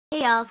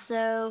Hey y'all,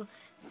 so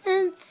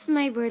since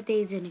my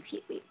birthday's in a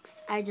few weeks,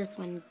 I just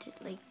wanted to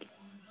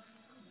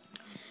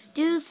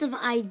do some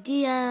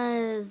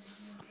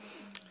ideas.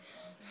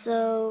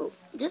 So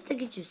just to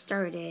get you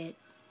started,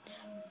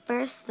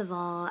 first of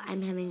all,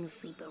 I'm having a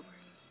sleepover.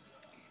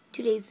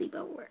 2 day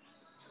sleepover.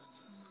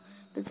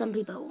 But some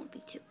people won't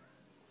be too,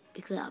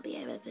 because I'll be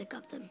able to pick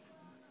up them.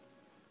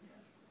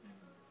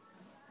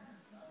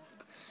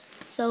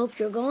 So if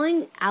you're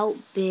going out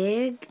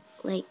big,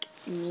 like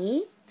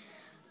me,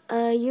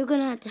 you're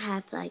gonna have to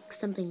have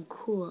something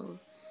cool,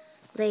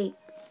 like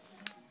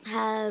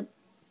go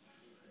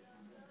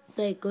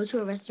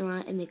to a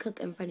restaurant and they cook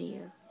in front of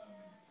you.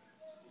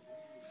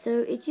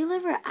 So if you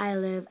live where I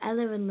live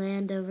in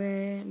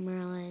Landover,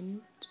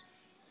 Maryland.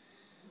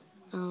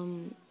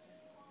 In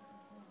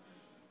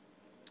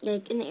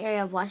the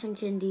area of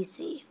Washington,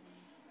 D.C.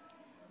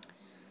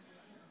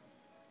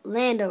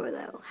 Landover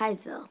though,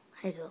 Hydesville.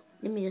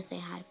 Let me just say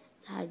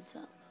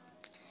Hydesville.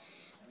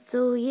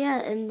 So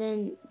yeah, and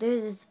then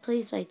there's this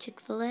place like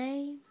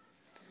Chick-fil-A,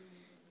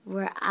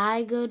 where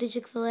I go to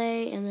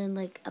Chick-fil-A, and then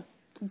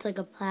it's like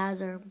a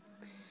plaza,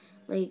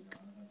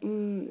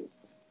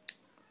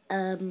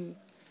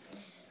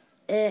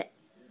 it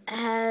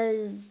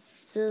has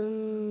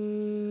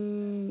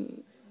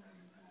some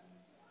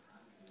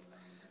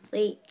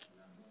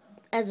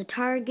as a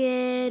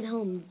Target,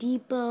 Home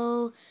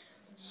Depot,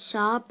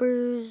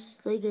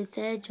 Shoppers, like I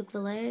said,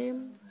 Chick-fil-A.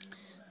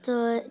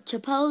 So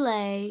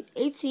Chipotle,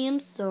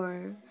 ATM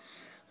store,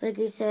 like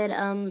I said,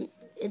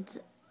 it's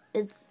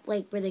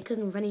like where they cook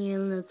in front of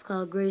you, and it's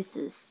called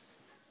Grace's.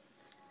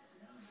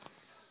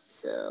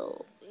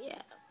 So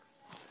yeah,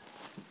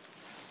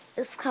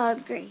 it's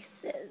called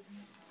Grace's.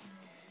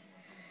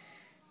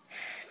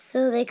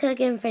 So they cook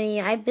in front of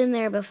you. I've been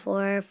there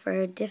before for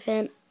a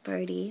different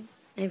party,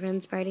 my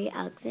friend's party,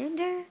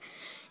 Alexander.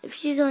 If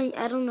she's on,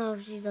 I don't know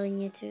if she's on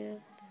YouTube.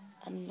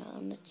 I don't know,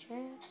 I'm not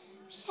sure.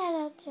 Shout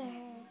out to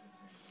her.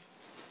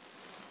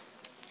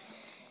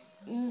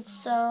 And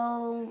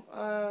so,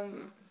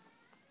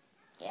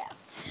 yeah.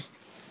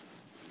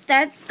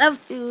 That's a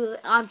food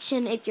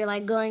option if you're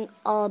going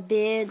all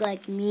big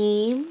like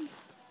me.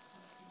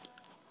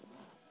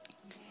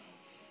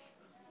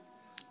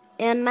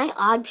 And my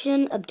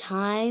option of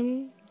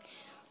time,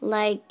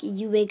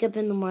 you wake up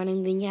in the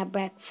morning, then you have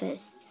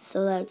breakfast.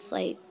 So that's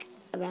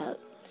about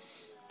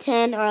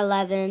 10 or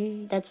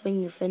 11. That's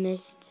when you're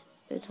finished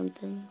or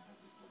something.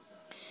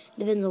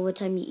 Depends on what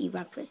time you eat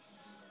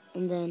breakfast.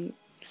 And then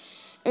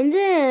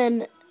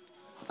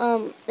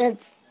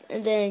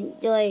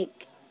you're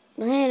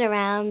playing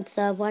around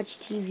stuff, watch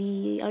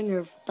TV on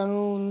your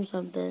phone or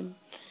something,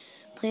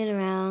 playing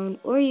around,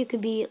 or you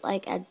could be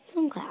at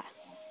some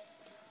class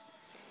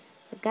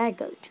like I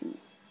go to.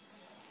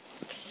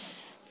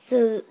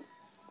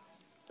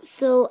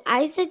 So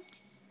I said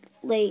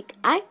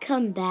I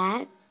come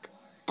back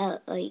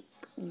at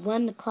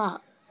 1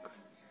 o'clock.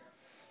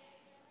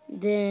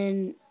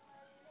 Then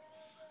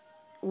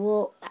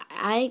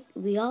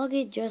we all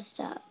get dressed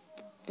up,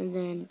 and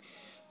then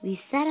we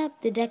set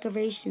up the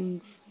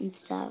decorations and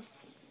stuff.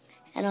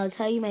 And I'll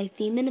tell you my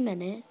theme in a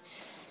minute.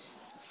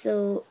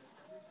 So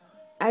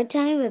our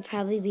time would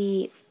probably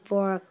be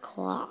 4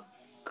 o'clock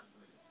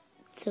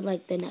to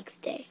the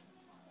next day.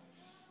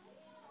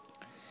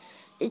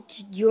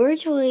 It's your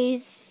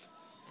choice.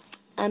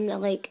 I'm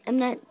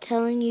not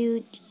telling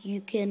you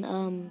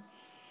can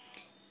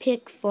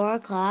pick 4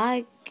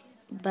 o'clock,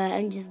 but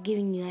I'm just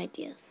giving you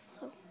ideas.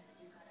 So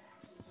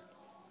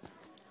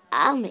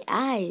my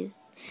eyes.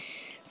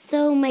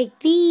 So my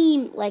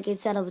theme, like I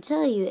said, I will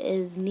tell you,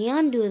 is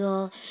Neon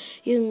Doodle.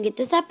 You can get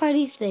this at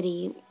Party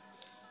City.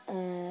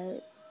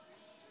 I'll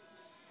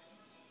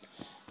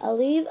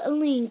leave a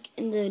link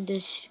in the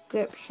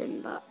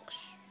description box.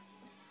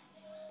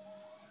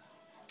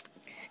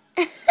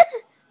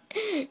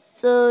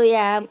 So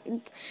yeah,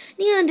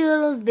 Neon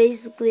Doodle is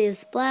basically a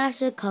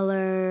splash of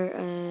color.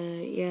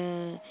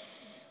 Yeah.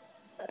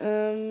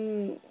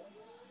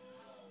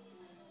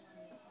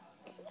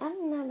 I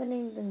don't have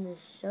anything to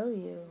show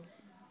you.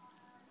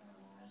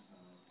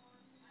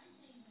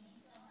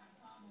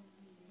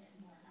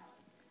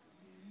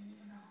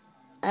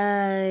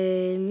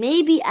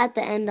 Maybe at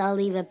the end I'll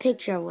leave a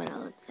picture of what it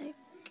looks like.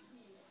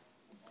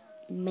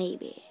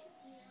 Maybe.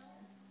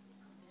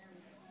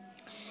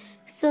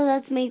 So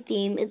that's my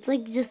theme. It's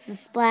just a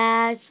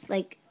splash,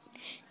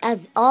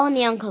 as all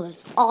neon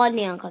colors,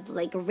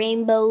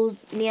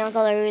 rainbows, neon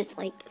colors,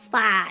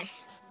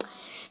 splash.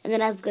 And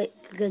then has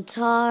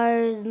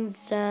guitars and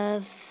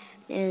stuff,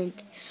 and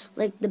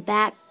the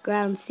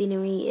background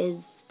scenery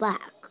is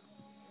black,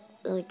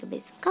 a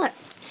basic color.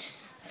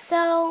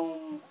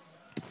 So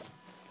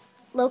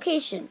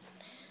location,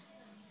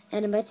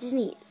 and I'm about to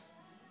sneeze.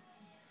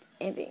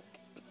 I think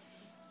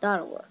thought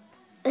it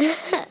was.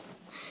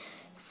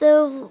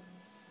 So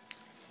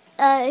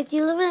if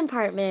you live in an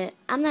apartment,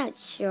 I'm not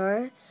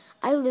sure.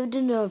 I lived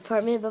in an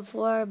apartment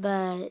before,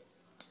 but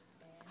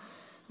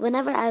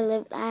whenever I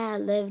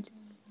had lived,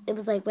 it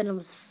was when I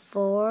was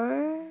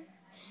 4.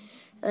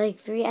 like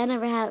 3. I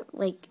never had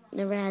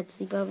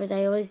sleepovers.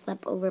 I always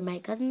slept over at my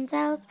cousin's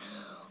house,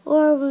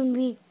 or when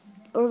we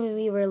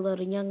were a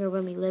little younger,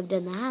 when we lived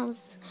in the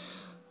house.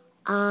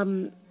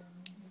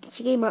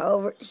 She came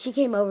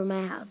over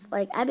my house.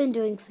 Like, I've been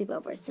doing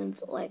sleepovers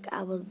since like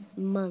I was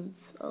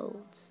months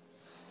old.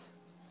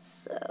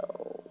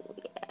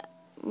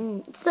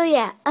 So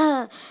yeah.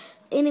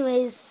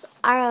 Anyways,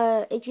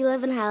 if you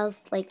live in a house,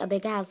 like a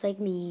big house like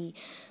me,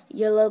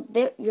 your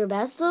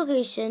best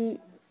location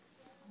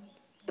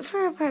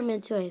for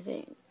apartment too, I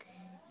think.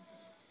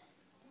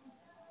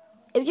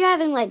 If you're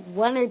having like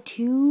 1 or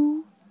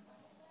 2,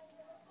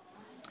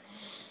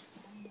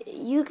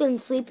 you can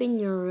sleep in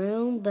your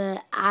room,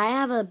 but I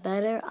have a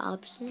better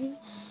option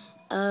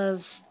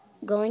of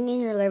going in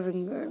your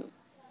living room.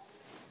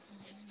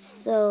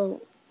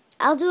 So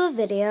I'll do a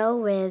video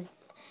with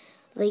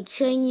like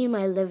showing you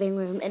my living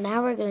room and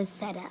how we're gonna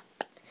set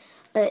up,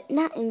 but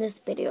not in this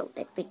video.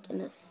 Like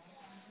in a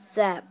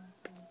set,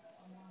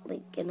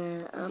 like in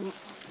a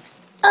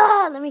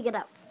let me get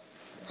up.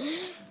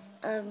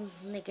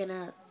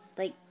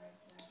 Like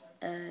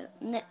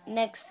in a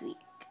next week.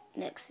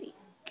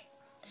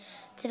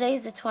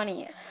 Today's the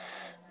 20th,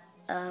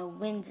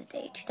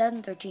 Wednesday,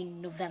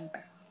 2013,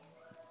 November.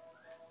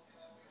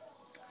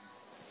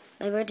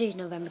 My birthday is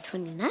November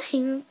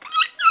 29th.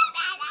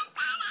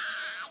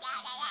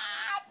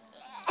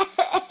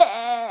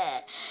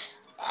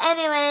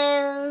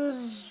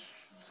 Anyways,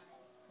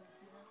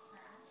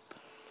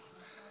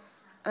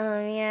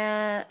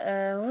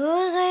 what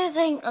was I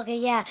saying? Okay,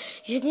 yeah,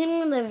 you can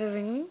in the living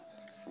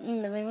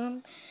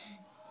room.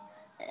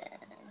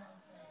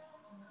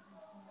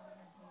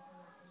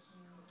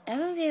 I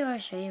won't be able to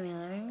show you my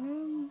living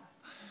room.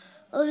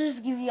 I'll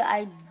just give you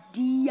an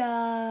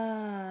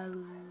idea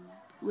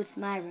with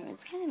my room.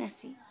 It's kind of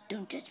messy.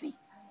 Don't judge me.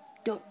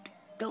 Don't.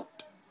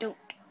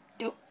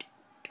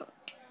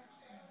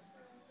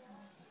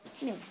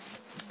 Anyways,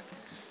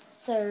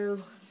 so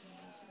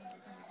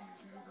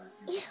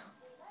yeah.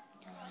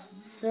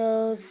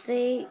 So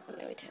say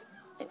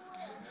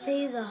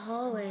the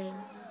hallway,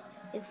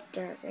 it's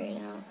dark right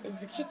now, is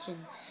the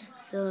kitchen.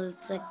 So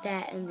it's like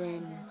that, and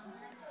then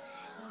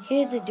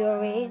here's the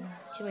doorway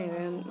to my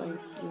room. Like,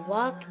 you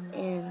walk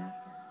in.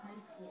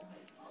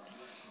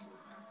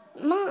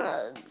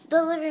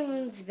 The living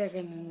room's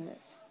bigger than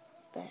this,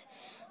 but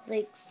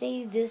like,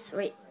 say this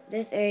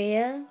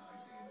area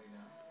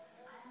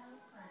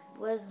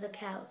was the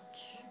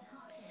couch,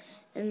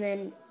 and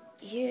then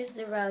here's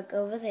the rug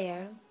over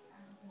there.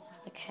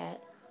 The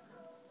cat.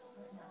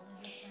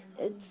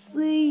 It's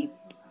sleep.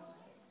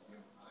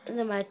 And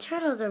then my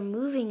turtles are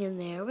moving in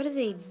there. What do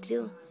they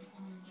do?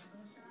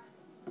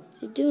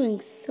 They're doing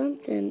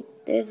something.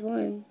 There's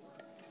one.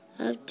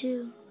 I have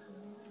 2.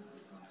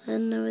 I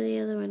don't know where the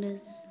other one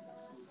is.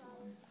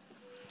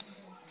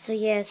 So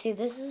yeah, see,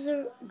 this is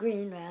the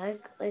green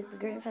rug, like the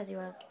green fuzzy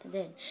rug, and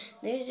then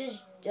there's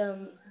just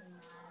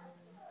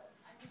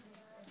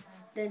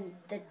then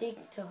the thing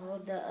to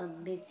hold the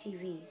big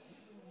TV.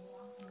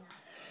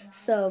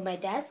 So my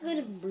dad's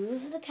gonna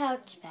move the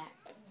couch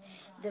back.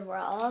 Then we're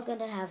all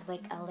gonna have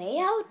like a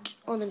layout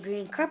on the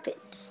green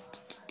carpet.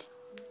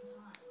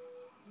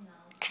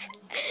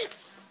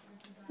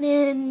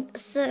 And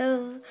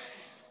so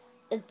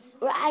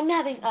I'm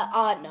having an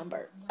odd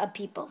number of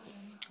people.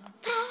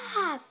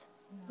 5.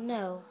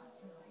 No.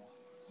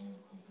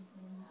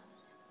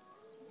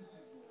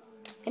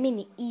 I mean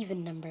an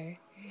even number.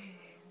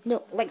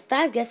 No, like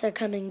 5 guests are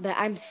coming, but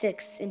I'm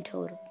 6 in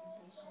total.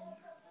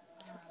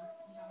 So.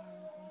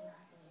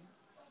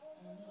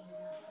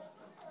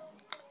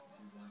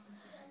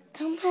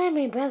 Don't let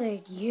my brother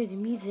hear the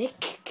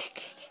music.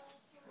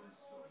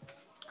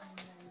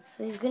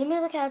 So he's gonna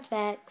move the couch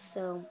back.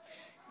 So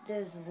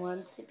there's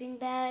 1 sleeping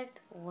bag,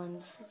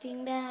 1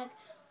 sleeping bag,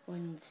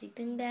 1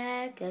 sleeping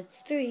bag.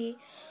 That's 3.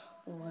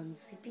 1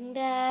 sleeping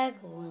bag,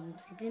 1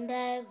 sleeping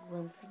bag,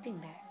 1 sleeping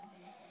bag.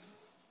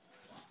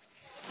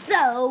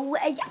 So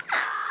yeah,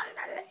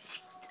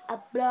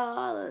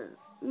 applause.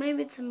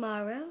 Maybe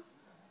tomorrow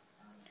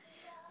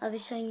I'll be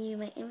showing you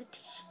my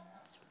invitations,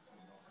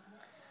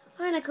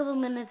 or in a couple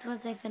minutes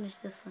once I finish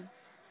this one.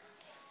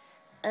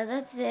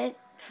 That's it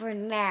for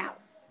now.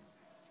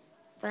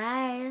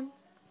 Bye.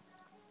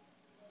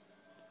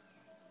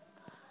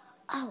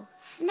 Oh,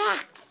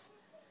 snacks.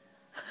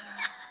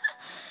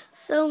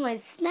 So my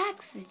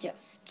snack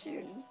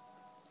suggestion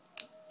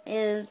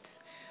is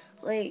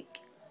like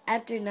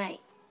after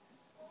night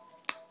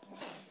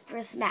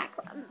for snack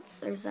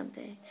runs or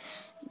something.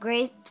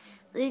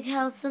 Grapes, like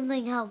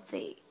something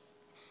healthy.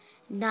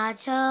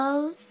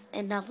 Nachos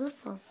and nacho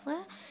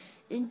salsa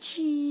and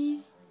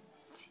cheese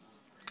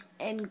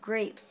and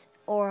grapes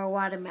or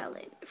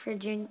watermelon for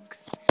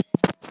drinks.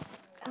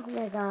 Oh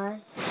my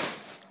gosh.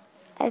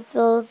 I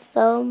feel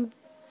so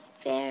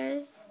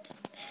embarrassed.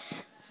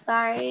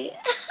 Sorry.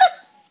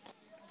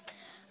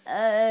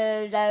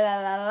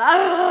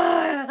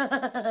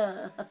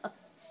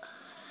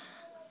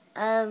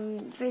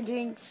 For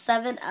drinks,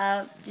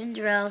 7-Up,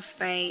 ginger ale,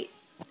 Sprite,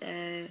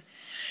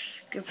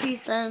 Capri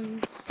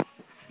Suns,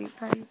 fruit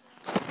punch,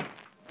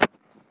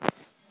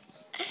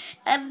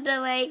 I don't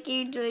know why I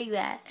keep doing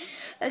that.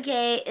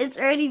 Okay, it's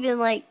already been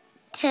like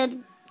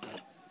 10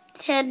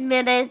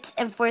 minutes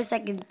and 4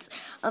 seconds.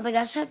 Oh my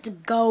gosh, I have to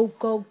go.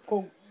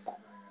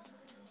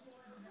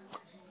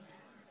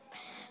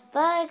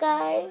 Bye,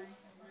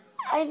 guys.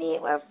 I need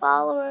more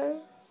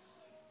followers.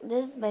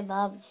 This is my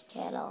mom's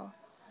channel.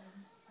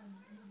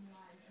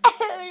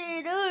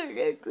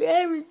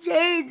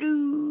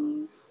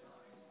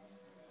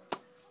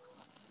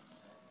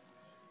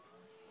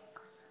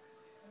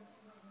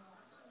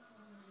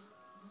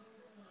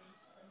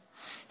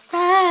 So,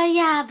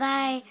 yeah,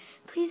 bye.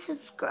 Please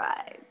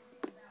subscribe.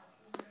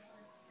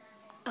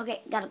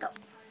 Okay, gotta go.